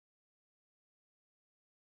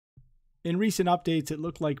In recent updates, it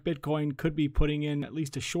looked like Bitcoin could be putting in at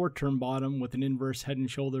least a short-term bottom with an inverse head and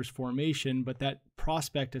shoulders formation, but that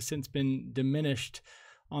prospect has since been diminished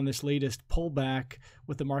on this latest pullback,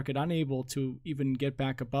 with the market unable to even get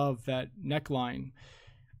back above that neckline.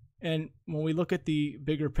 And when we look at the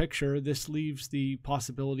bigger picture, this leaves the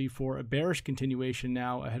possibility for a bearish continuation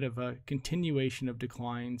now ahead of a continuation of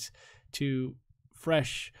declines to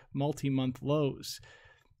fresh multi-month lows.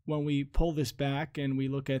 When we pull this back and we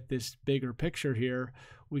look at this bigger picture here,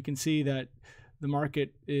 we can see that the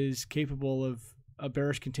market is capable of a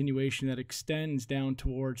bearish continuation that extends down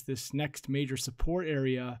towards this next major support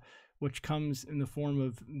area, which comes in the form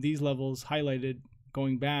of these levels highlighted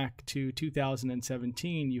going back to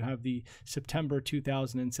 2017. You have the September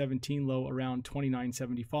 2017 low around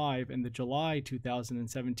 29.75 and the July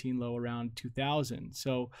 2017 low around 2000.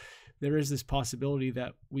 So there is this possibility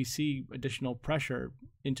that we see additional pressure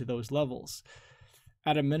into those levels.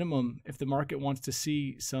 At a minimum, if the market wants to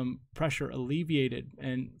see some pressure alleviated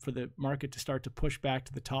and for the market to start to push back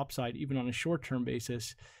to the top side, even on a short-term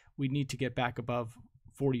basis, we need to get back above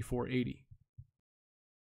 44.80.